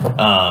cool.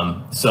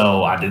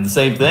 So I did the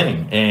same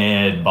thing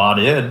and bought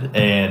in,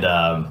 and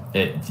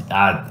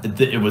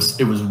it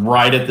was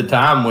right at the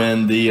time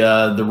when the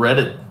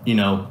Reddit, you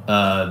know,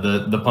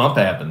 the pump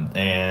happened,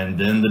 and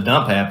then the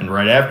dump happened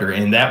right after,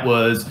 and that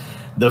was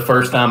the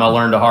first time I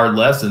learned a hard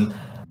lesson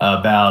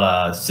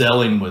about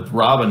selling with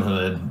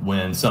Robinhood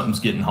when something's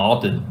getting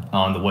halted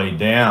on the way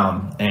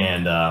down.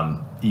 And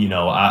you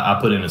know, I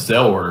put in a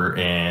sell order,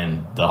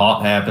 and the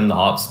halt happened, the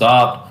halt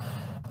stopped,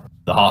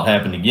 the halt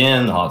happened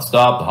again, the halt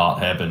stopped, the halt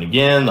happened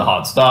again, the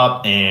halt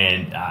stopped,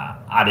 and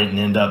I didn't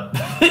end up,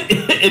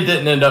 it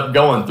didn't end up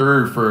going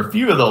through for a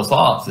few of those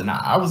halts, and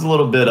I was a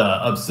little bit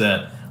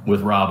upset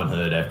with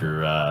Robinhood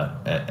after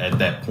at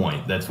that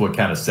point. That's what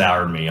kind of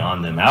soured me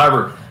on them.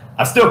 However,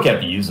 I still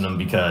kept using them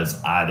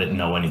because I didn't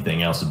know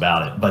anything else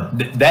about it, but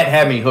that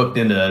had me hooked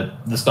into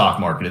the stock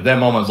market. At that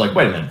moment, I was like,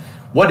 wait a minute,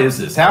 what is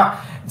this?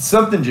 How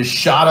something just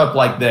shot up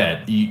like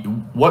that?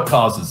 What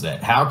causes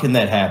that? How can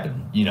that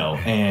happen? You know,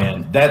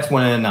 and that's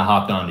when I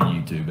hopped onto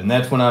YouTube, and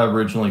that's when I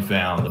originally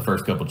found the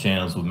first couple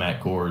channels with Matt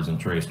Kors and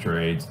Trace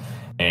Trades,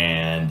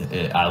 and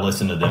I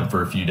listened to them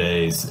for a few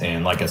days,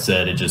 and like I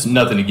said, it just,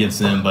 nothing against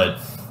them, but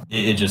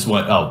it just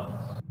went, oh,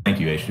 thank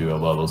you,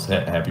 H2O Bubbles.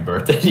 Happy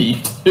birthday to you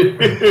too.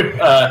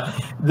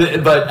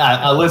 But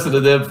I listened to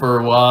them for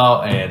a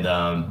while, and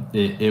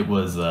it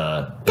was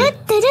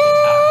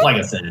like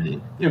I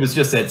said, it was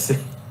just that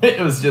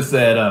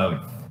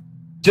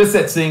just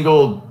that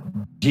single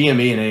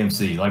GME and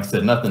AMC. Like I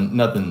said,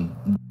 nothing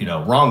you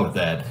know wrong with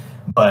that.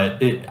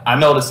 But I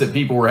noticed that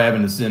people were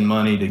having to send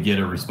money to get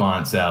a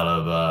response out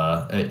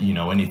of you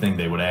know, anything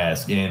they would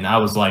ask, and I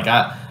was like,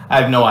 I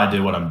have no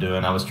idea what I'm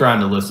doing. I was trying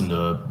to listen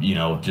to, you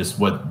know, just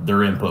what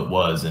their input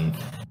was, and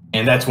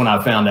that's when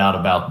I found out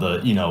about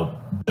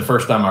the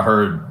first time I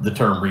heard the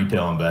term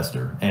retail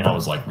investor, and I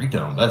was like,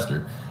 retail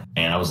investor,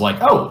 and I was like,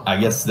 oh, I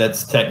guess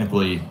that's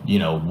technically, you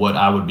know, what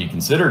I would be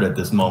considered at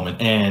this moment.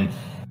 And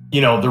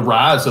you know, the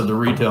rise of the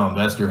retail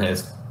investor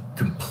has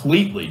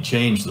completely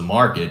changed the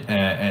market.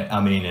 I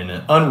mean, in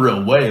an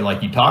unreal way,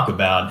 like you talk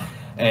about.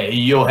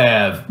 You'll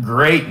have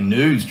great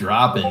news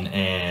dropping,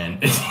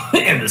 and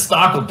and the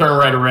stock will turn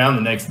right around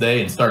the next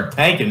day and start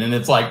tanking. And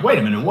it's like, wait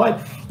a minute,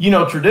 what? You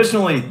know,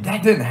 traditionally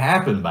that didn't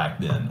happen back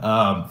then.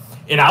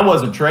 And I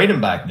wasn't trading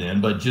back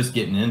then, but just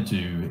getting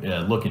into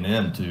looking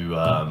into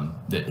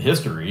the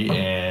history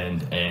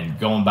and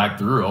going back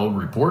through old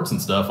reports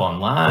and stuff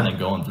online and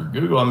going through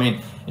Google. I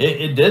mean,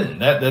 it didn't.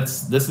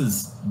 This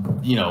is,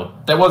 you know,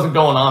 that wasn't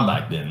going on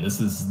back then. This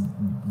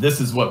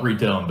is what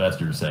retail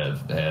investors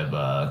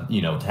have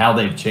you know, how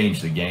they've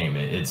changed the game.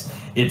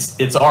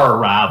 It's our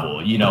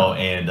arrival, you know,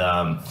 and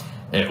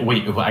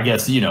I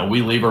guess, you know,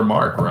 we leave our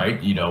mark, right?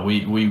 You know,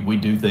 we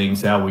do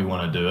things how we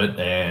want to do it,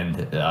 and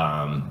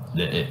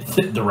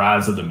the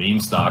rise of the meme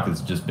stock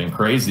has just been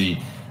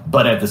crazy.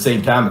 But at the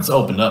same time, it's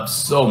opened up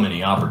so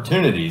many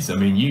opportunities. I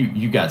mean,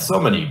 you got so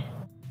many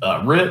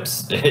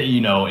rips,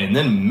 you know, and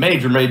then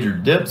major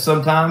dips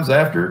sometimes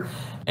after.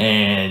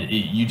 And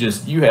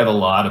you have a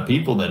lot of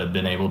people that have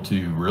been able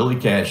to really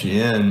cash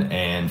in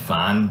and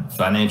find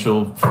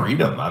financial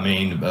freedom. I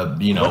mean,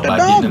 you know, by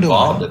getting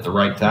involved at the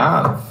right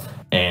time.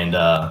 And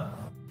the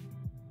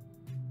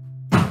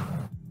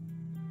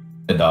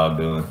dog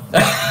doing?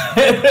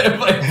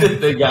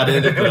 They got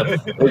in at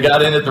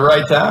the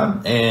right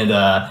time. And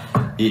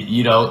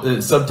you know,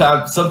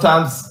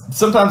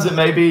 sometimes it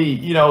may be,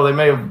 you know, they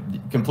may have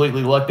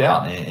completely lucked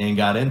out and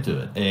got into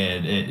it,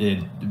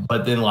 and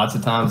but then lots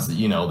of times,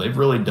 you know, they've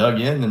really dug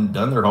in and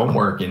done their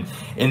homework, and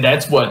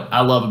that's what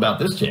I love about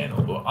this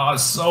channel.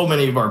 So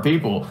many of our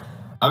people,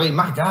 I mean,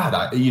 my God,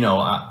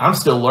 I'm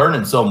still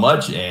learning so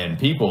much, and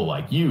people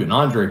like you and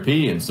Andre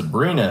P and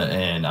Sabrina,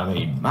 and I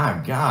mean,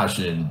 my gosh,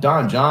 and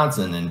Don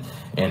Johnson and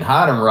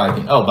Heidenreich.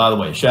 And, oh, by the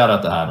way, shout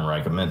out to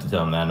Heidenreich. I meant to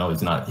tell him that. I know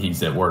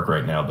he's at work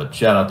right now, but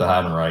shout out to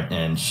Heidenreich,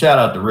 and shout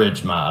out to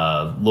Rich,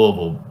 my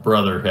Louisville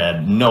brother.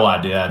 Had no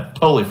idea. I'd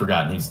totally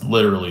forgotten. He's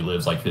literally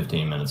lives like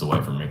 15 minutes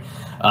away from me.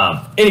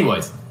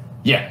 Anyways,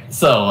 yeah.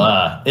 So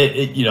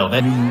you know,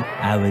 that 2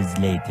 hours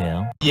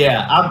later.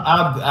 Yeah,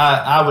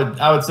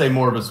 I would say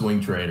more of a swing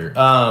trader.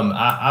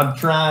 I'm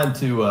trying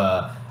to.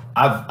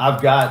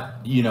 I've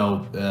got, you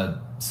know,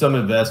 some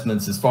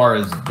investments as far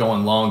as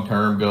going long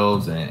term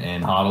goes,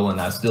 and hodl, and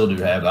I still do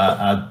have.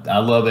 I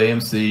love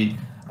AMC.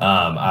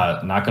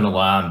 I'm not gonna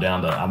lie,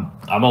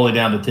 I'm only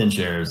down to 10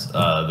 shares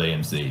of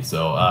AMC.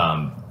 So,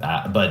 I'm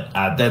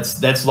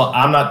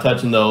not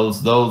touching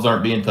those. Those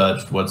aren't being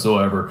touched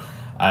whatsoever.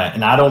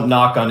 And I don't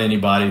knock on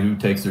anybody who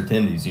takes their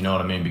tendies. You know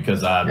what I mean?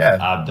 Because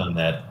I've done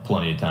that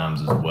plenty of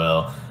times as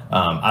well.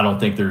 I don't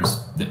think there's,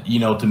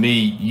 to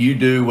me, you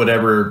do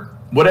whatever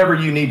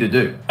you need to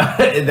do.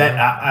 And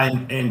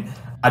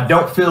I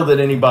don't feel that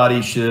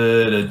anybody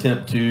should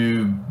attempt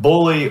to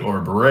bully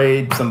or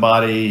berate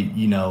somebody,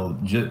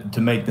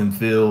 to make them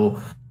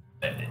feel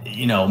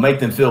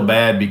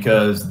bad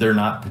because they're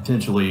not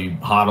potentially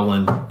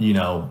hodling,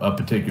 a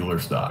particular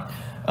stock.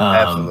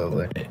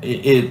 Absolutely.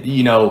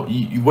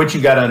 What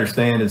you got to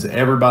understand is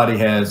everybody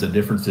has a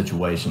different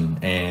situation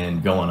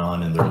and going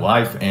on in their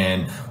life,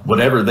 and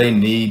whatever they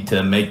need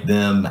to make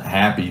them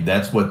happy,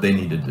 that's what they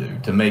need to do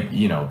to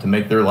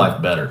make their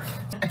life better.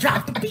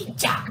 Drop the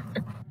pizza.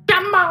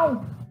 Come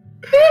on.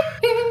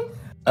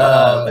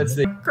 Let's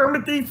see.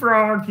 Kermit the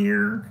Frog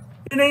here.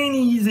 It ain't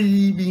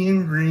easy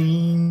being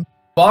green.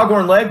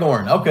 Foghorn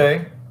Leghorn.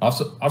 Okay. I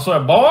said,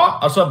 boy.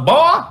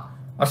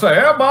 I say,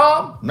 hey,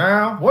 Bob.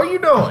 Now, what are you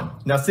doing?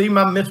 Now, see,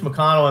 my Mitch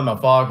McConnell and my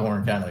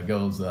Foghorn kind of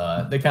goes.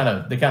 They kind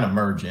of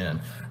merge in,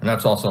 and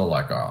that's also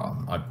like,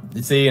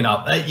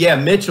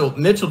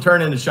 Mitchell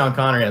turned into Sean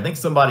Connery. I think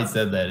somebody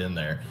said that in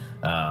there.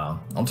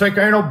 I'll take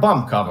no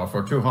bum cover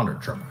for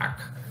 200 Trebek.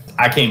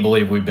 I can't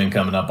believe we've been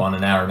coming up on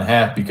an hour and a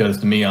half, because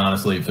to me,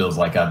 honestly, it feels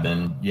like I've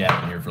been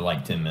yapping here for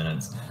like 10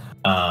 minutes,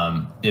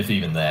 if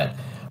even that.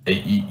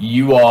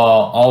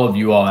 All of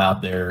you all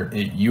out there,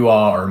 you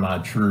all are my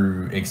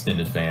true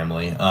extended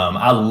family.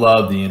 I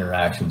love the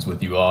interactions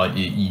with you all.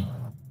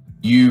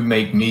 You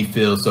make me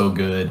feel so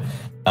good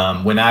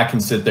when I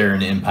can sit there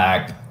and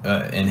impact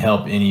and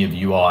help any of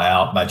you all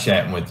out by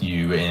chatting with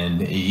you,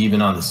 and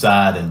even on the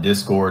side in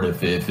Discord,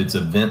 if it's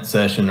a vent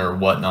session or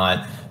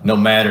whatnot, no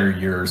matter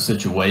your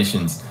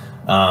situations.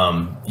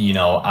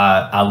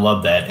 I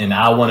love that, and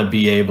I want to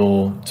be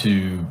able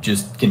to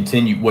just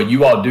continue what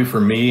you all do for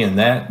me, and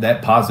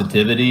that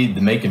positivity,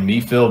 the making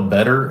me feel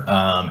better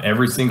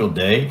every single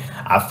day.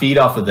 I feed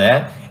off of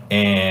that,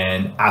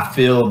 and I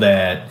feel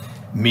that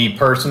me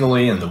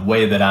personally and the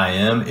way that I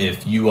am,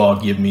 if you all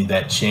give me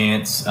that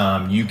chance,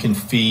 you can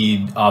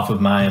feed off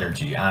of my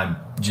energy. I'm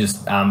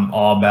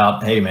all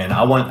about, hey man,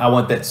 I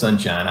want that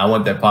sunshine. I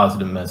want that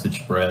positive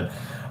message spread.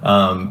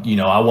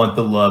 I want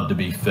the love to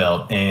be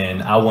felt,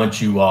 and I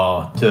want you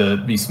all to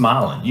be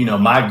smiling.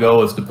 My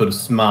goal is to put a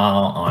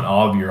smile on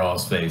all of your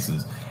all's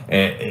faces.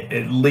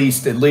 At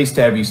least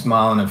have you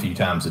smiling a few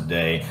times a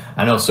day.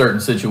 I know certain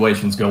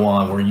situations go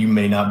on where you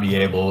may not be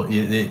able.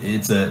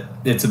 It's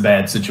a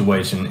bad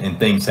situation and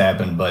things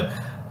happen, but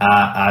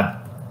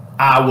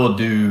I will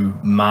do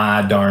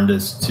my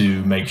darndest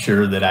to make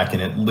sure that I can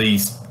at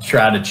least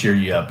try to cheer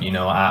you up.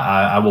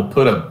 I will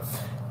put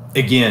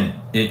again,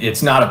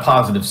 it's not a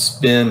positive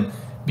spin,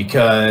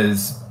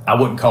 because I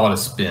wouldn't call it a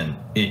spin.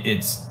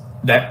 It's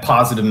that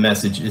positive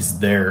message is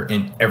there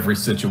in every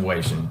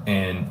situation,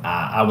 and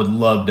I would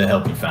love to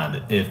help you find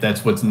it. If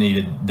that's what's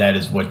needed,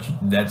 that's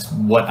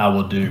what I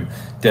will do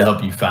to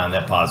help you find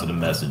that positive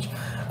message.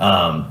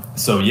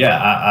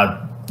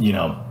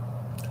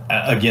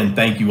 Again,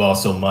 thank you all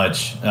so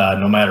much.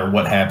 No matter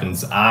what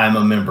happens, I'm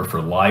a member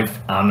for life.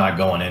 I'm not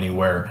going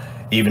anywhere,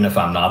 even if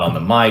I'm not on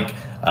the mic.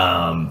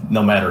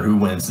 No matter who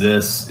wins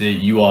this,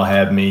 you all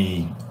have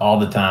me all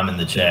the time in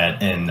the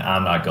chat, and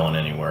I'm not going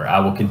anywhere.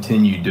 I will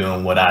continue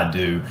doing what I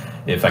do.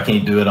 If I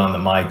can't do it on the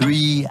mic.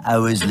 3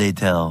 hours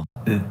later.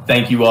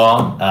 Thank you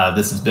all.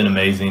 This has been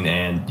amazing,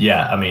 and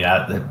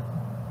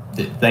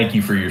thank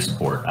you for your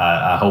support.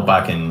 I hope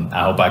I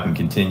can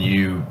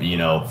continue,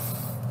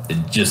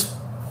 just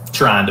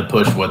trying to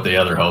push what the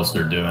other hosts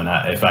are doing.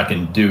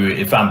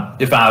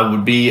 If I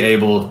would be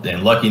able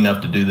and lucky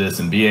enough to do this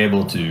and be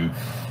able to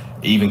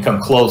even come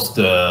close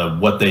to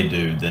what they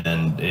do,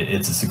 then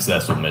it's a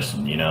successful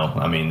mission.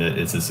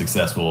 It's a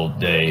successful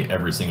day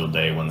every single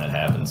day when that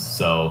happens.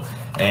 So,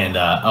 and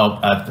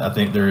I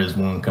think there is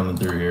one coming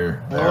through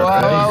here.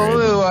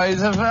 Wow,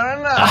 it's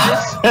very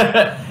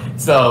nice.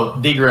 So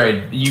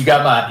D-Grade, you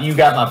got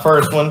my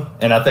first one,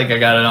 and I think I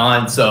got it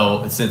on.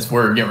 So since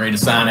we're getting ready to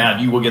sign out,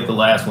 you will get the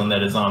last one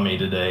that is on me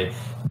today.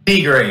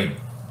 D-Grade,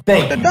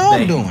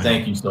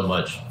 thank you so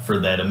much for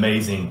that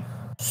amazing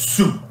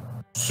soup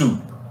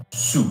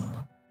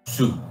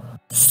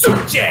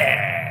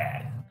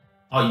chat.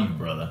 Oh, you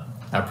brother,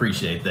 I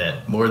appreciate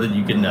that more than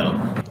you can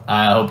know.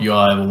 I hope you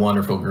all have a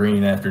wonderful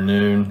green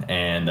afternoon,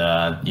 and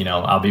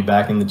I'll be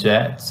back in the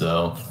chat.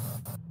 So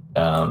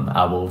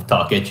I will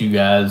talk at you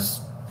guys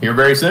here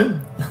very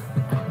soon.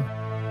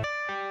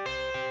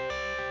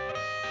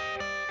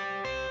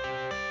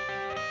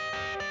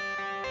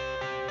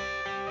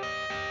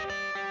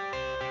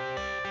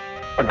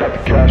 I got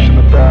the cash in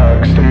the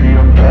bag,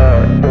 stadium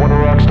packed. Born a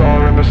rock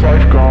star in this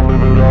life, gon'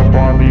 live it up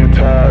on the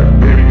attack.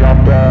 Baby,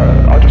 I'm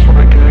bad, I just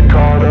wanna get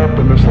caught up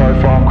in this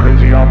life. I'm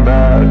crazy, I'm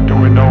mad,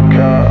 doing no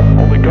cap.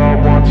 Only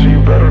God wants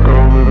you, better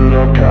go live it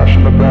up. Cash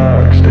in the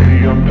bag,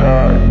 stadium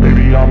packed.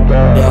 Baby, I'm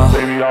bad,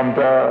 baby, I'm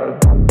bad.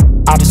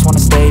 I just wanna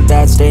stay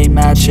bad, stay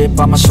mad, chip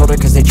on my shoulder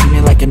cause they treat me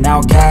like an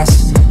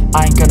outcast.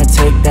 I ain't gonna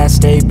take that,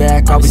 stay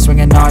back, I'll be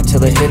swinging hard till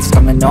the hits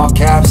come in all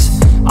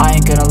caps. I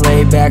ain't gonna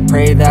lay back,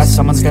 pray that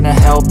someone's gonna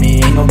help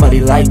me, ain't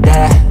nobody like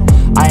that.